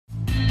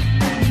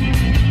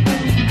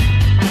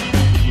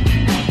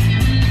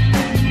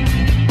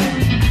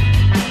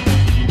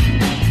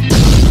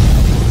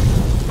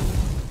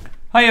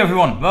Hi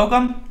everyone,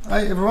 welcome.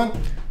 Hi everyone.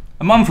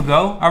 A month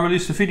ago I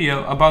released a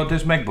video about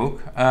this MacBook,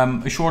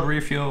 a short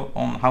review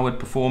on how it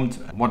performed,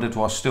 what it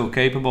was still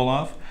capable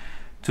of.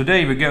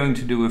 Today we're going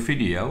to do a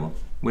video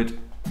with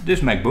this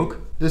MacBook.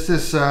 This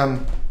is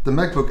the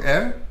MacBook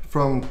Air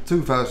from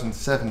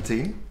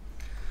 2017.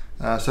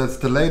 So it's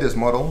the latest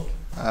model.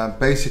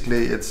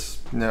 Basically it's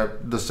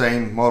the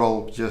same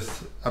model,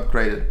 just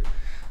upgraded.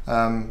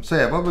 So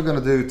yeah, what we're going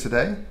to do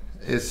today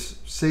is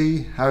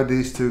see how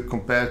these two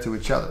compare to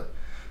each other.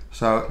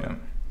 So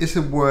is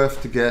it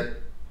worth to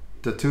get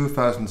the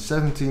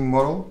 2017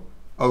 model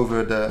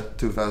over the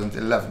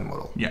 2011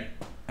 model? Yeah,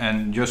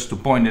 and just to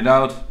point it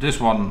out,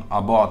 this one I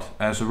bought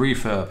as a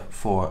refurb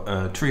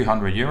for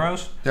 300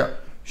 euros. Yeah.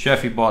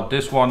 Chevy bought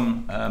this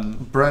one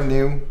brand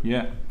new.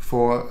 Yeah.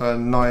 For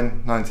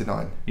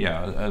 9.99.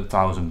 Yeah,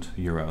 1,000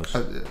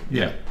 euros.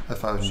 Yeah,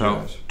 1,000 so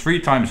euros. 3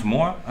 times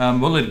more.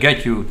 Will it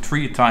get you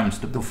 3 times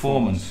the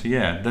performance?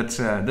 Yeah, that's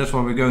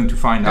what we're going to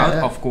find out.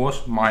 Yeah. Of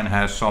course, mine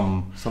has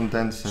some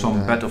dents,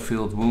 some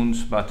battlefield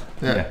wounds, but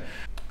yeah.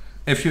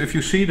 If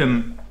you see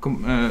them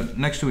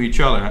next to each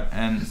other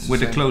and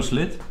with a closed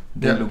lid,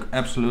 they look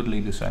absolutely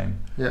the same.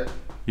 Yeah.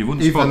 You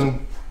wouldn't spot.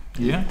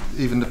 Yeah.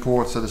 Even the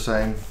ports are the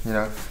same.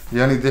 The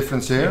only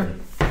difference here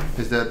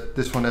is that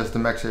this one has the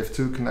MagSafe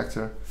 2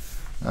 connector.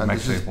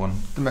 MagSafe 1.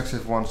 The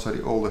MagSafe 1, so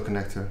the older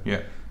connector.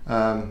 Yeah.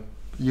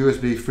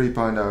 USB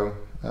 3.0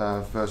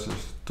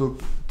 versus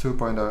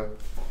 2.0.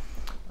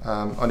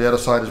 On the other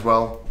side as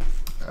well,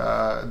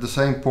 the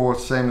same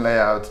ports, same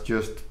layout,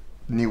 just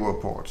newer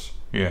ports.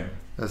 Yeah.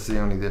 That's the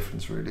only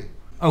difference really.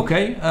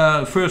 Okay,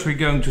 first we're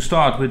going to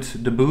start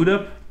with the boot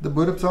up. The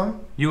boot up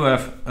time? You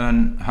have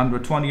an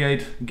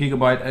 128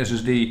 gigabyte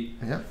SSD.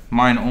 Yeah.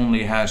 Mine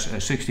only has a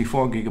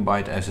 64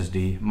 gigabyte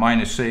SSD. Mine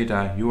is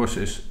SATA, yours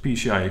is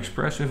PCI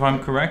Express, if I'm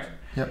correct.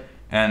 Yep.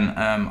 And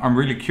I'm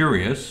really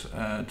curious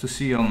to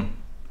see on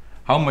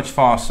how much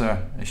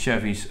faster a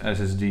Chevy's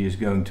SSD is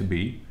going to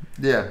be.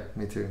 Yeah,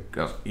 me too.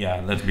 Because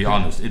yeah, let's be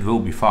honest, it will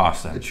be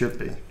faster. It should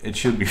be. It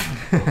should be.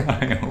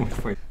 I hope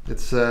for you.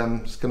 It's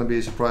going to be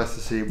a surprise to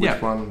see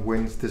which one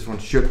wins. This one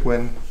should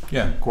win,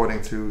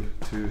 according to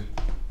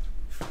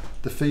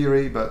the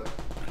theory. But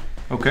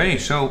okay,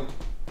 so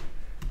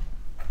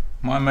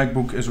my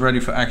MacBook is ready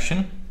for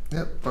action.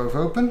 Yep, both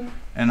open.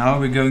 And how are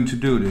we going to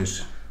do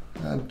this?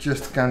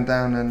 Just count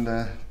down and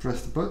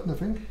press the button, I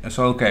think.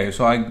 So okay,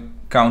 so I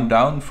count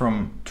down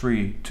from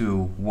 3,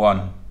 2,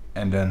 1,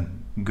 and then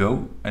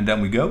go, and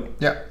then we go?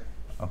 Yeah.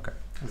 Okay.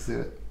 Let's do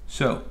it.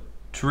 So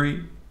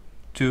 3,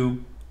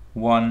 2,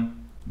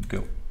 1,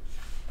 go.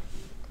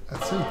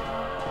 Let's see.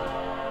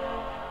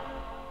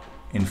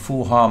 In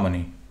full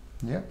harmony.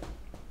 Yeah.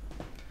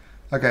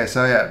 Okay,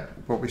 so yeah,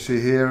 what we see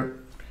here,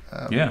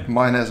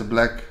 mine has a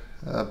black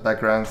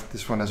background,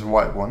 this one has a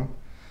white one.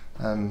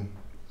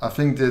 I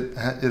think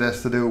that it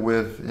has to do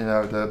with,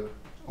 the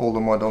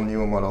older model,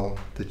 newer model.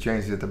 They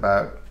changed it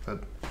about,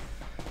 but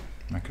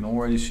I can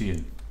already see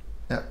it.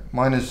 Yeah,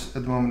 mine is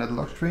at the moment at the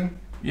lock screen.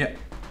 Yeah,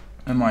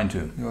 and mine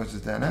too. Yours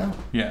is there now.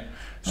 Yeah,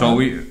 so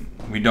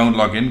we don't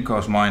log in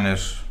because mine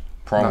has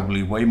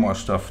probably way more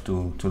stuff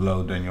to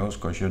load than yours,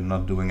 because you're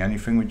not doing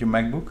anything with your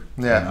MacBook.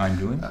 Yeah, I'm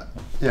doing.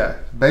 Yeah,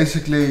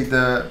 basically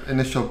the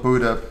initial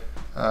boot up,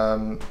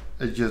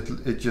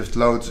 it just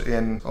loads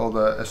in all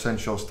the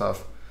essential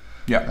stuff.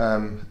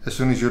 Yeah. As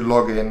soon as you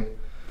log in,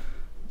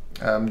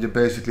 you're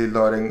basically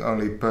loading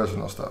only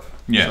personal stuff.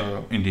 Yeah,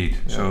 so, indeed.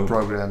 So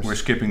programs. We're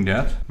skipping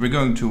that. We're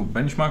going to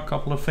benchmark a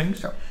couple of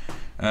things.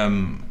 Yeah.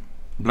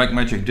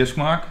 Blackmagic disk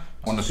mark.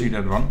 I want to see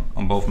that run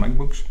on both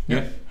MacBooks.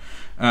 Yeah.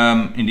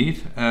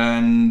 Indeed.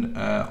 And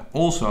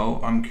also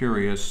I'm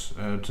curious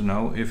to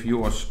know if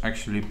yours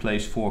actually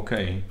plays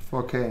 4K.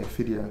 4K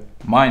video.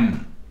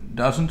 Mine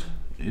doesn't.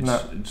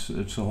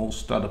 It's a whole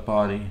stutter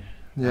party.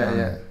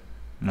 Yeah.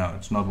 No,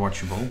 it's not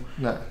watchable.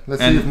 No, let's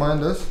see if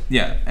mine does.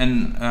 Yeah,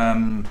 and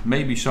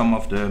maybe some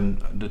of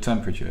the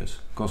temperatures,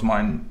 because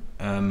mine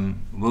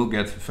will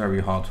get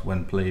very hot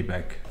when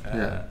playback,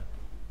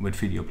 with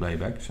video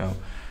playback. So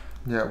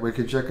yeah, we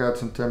can check out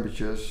some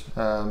temperatures.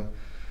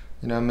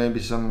 Maybe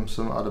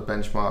some other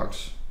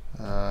benchmarks,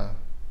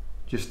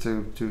 just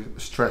to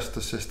stress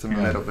the system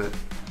a little bit.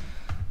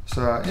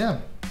 So yeah,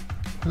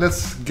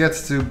 let's get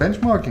to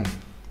benchmarking.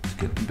 Let's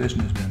get to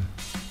business then.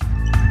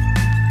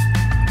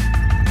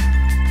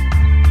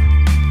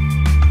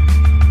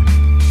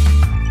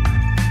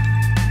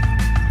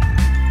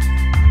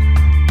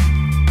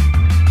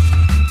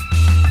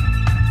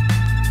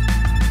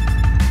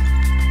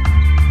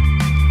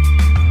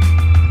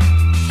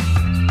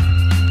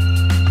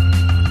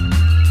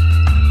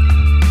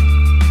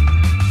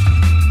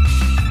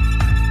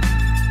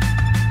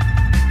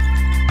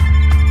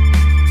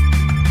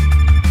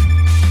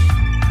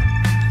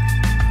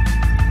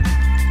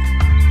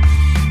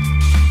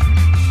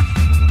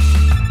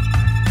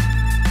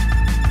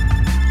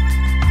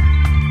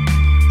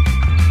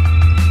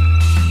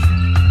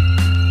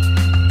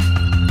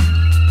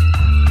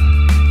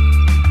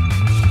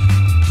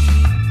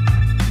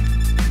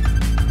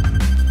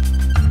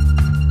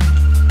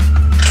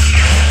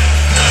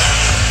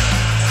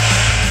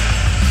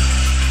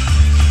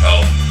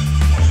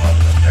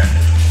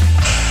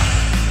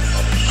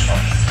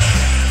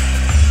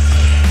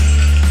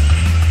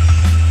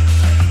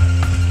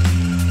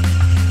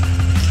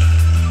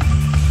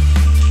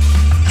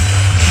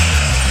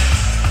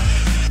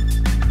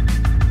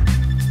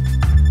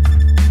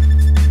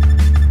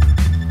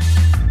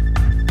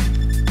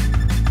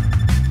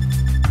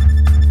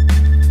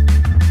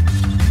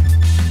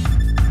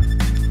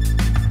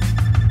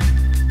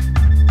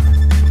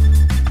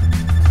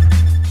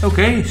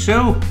 Okay,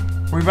 so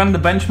we ran the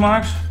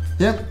benchmarks.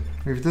 Yeah,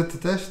 we did the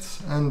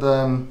tests and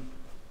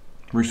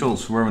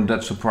results weren't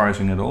that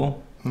surprising at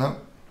all. No,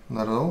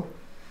 not at all.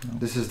 No.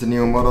 This is the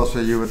new model, so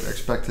you would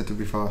expect it to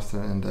be faster,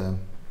 and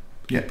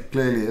it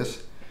clearly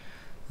is.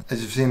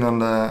 As you've seen on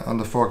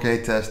the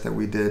 4K test that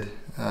we did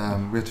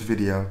with the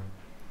video.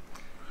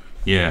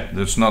 Yeah,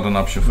 that's not an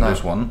option for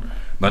this one,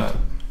 but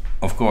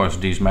of course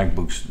these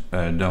MacBooks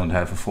don't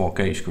have a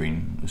 4K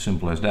screen, as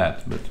simple as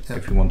that. But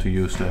if you want to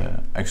use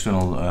the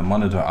external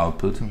monitor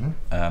output,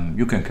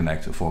 you can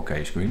connect a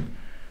 4K screen.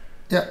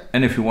 Yeah.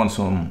 And if you want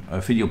some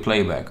video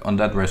playback on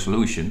that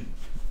resolution,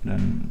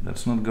 then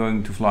that's not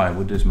going to fly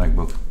with this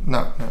MacBook.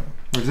 No.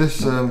 With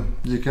this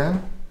you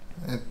can.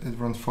 It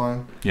runs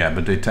fine. Yeah,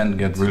 but they tend to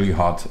get really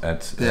hot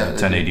at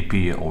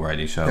 1080p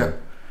already, so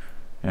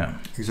yeah.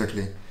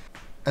 Exactly.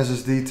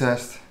 Ssd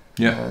test.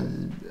 Yeah.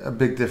 A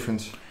big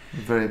difference. A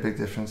very big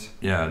difference.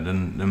 Yeah,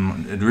 then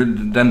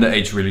the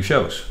age really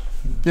shows.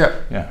 Yeah.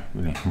 Yeah,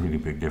 really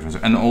big difference.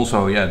 And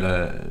also,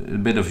 a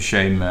bit of a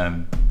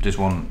shame, this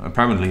one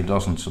apparently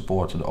doesn't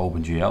support the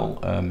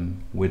OpenGL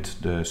with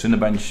the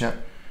CineBench. Yeah.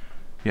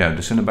 Yeah,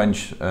 the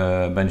CineBench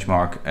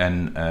benchmark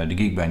and the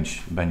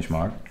Geekbench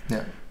benchmark.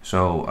 Yeah.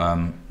 So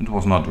it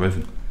was not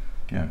driven.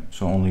 Yeah.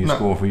 So only a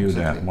score for you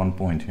there, 1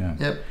 point. Yeah.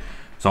 Yep.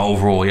 So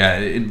overall,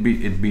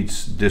 it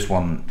beats this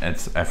one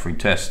at every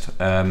test.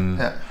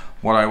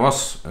 What I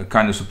was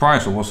kind of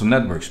surprised of was the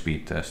network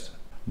speed test.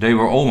 They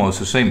were almost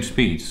the same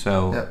speed.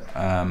 So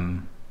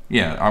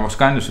I was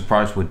kind of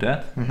surprised with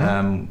that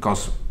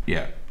because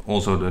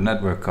also the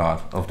network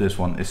card of this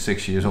one is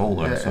 6 years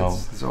older. Yeah, so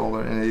it's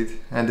older indeed.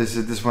 And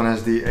this one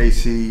has the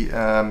AC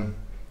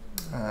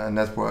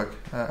network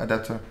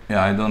adapter.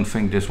 Yeah, I don't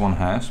think this one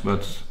has,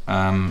 but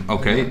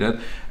that.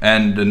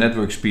 And the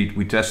network speed,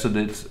 we tested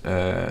it.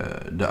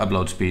 The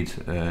upload speed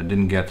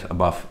didn't get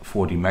above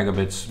 40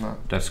 megabits. No.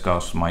 That's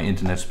because my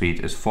internet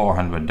speed is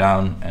 400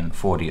 down and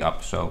 40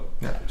 up. So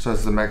so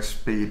it's the max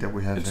speed that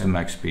we have. It's the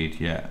max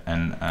speed, yeah.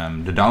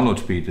 And the download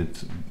speed,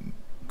 it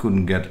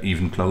couldn't get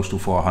even close to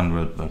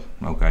 400. But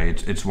okay,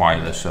 it's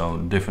wireless, so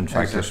different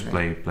factors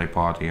play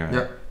part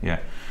here. Yeah.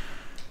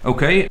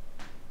 Okay.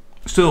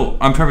 Still,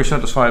 I'm very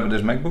satisfied with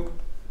this MacBook.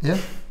 Yeah.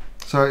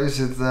 So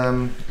is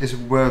it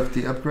worth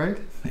the upgrade?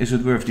 Is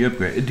it worth the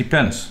upgrade? It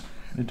depends.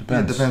 It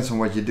depends on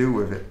what you do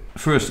with it.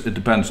 First, it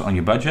depends on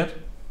your budget.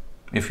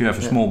 If you have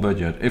a small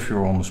budget, if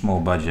you're on a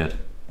small budget,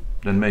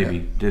 then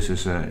maybe this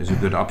is a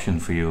good option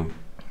for you.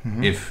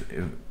 If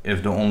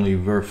the only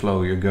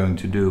workflow you're going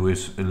to do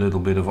is a little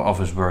bit of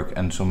office work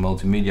and some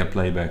multimedia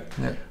playback,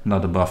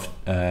 not above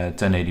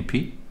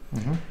 1080p.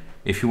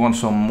 If you want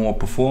some more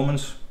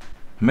performance,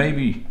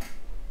 maybe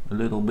a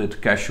little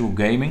bit casual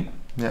gaming.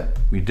 Yeah.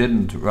 We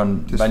didn't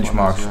run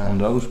benchmarks on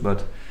those,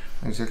 but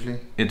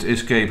it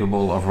is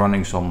capable of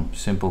running some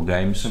simple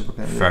games.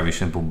 Very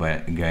simple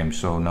games,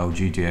 so no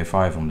GTA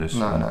 5 on this.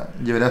 No.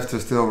 You would have to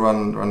still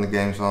run the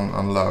games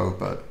on low,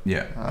 but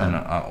and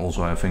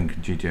also I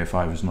think GTA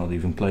 5 is not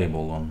even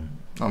playable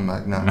on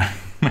Mac. No.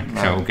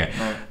 So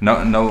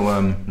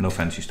no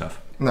fancy stuff.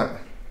 No.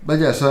 But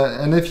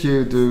and if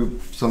you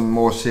do some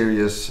more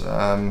serious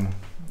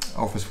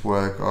office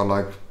work or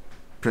like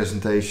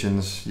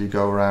presentations, you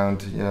go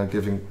around,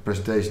 giving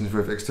presentations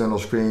with external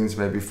screens,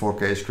 maybe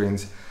 4K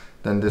screens,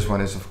 then this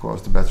one is of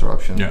course the better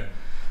option.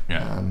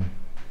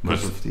 But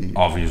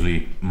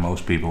obviously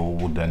most people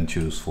would then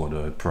choose for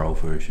the Pro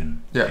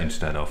version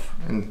instead of.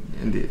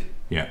 Indeed.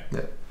 Yeah.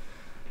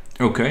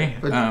 Okay.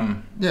 But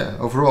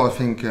overall I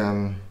think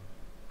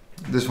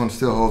this one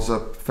still holds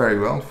up very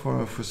well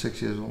for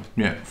 6 years old.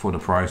 Yeah, for the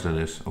price that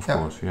is, of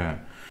course. Yeah.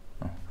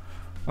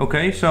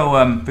 Okay, so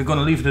we're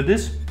gonna leave it at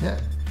this. Yeah.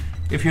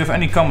 If you have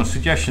any comments,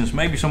 suggestions,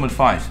 maybe some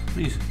advice,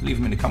 please leave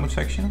them in the comment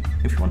section.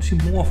 If you want to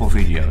see more of our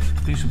videos,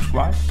 please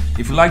subscribe.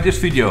 If you like this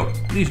video,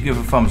 please give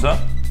a thumbs up.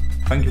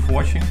 Thank you for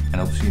watching and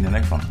hope to see you in the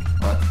next one.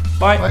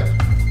 Bye.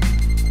 Bye.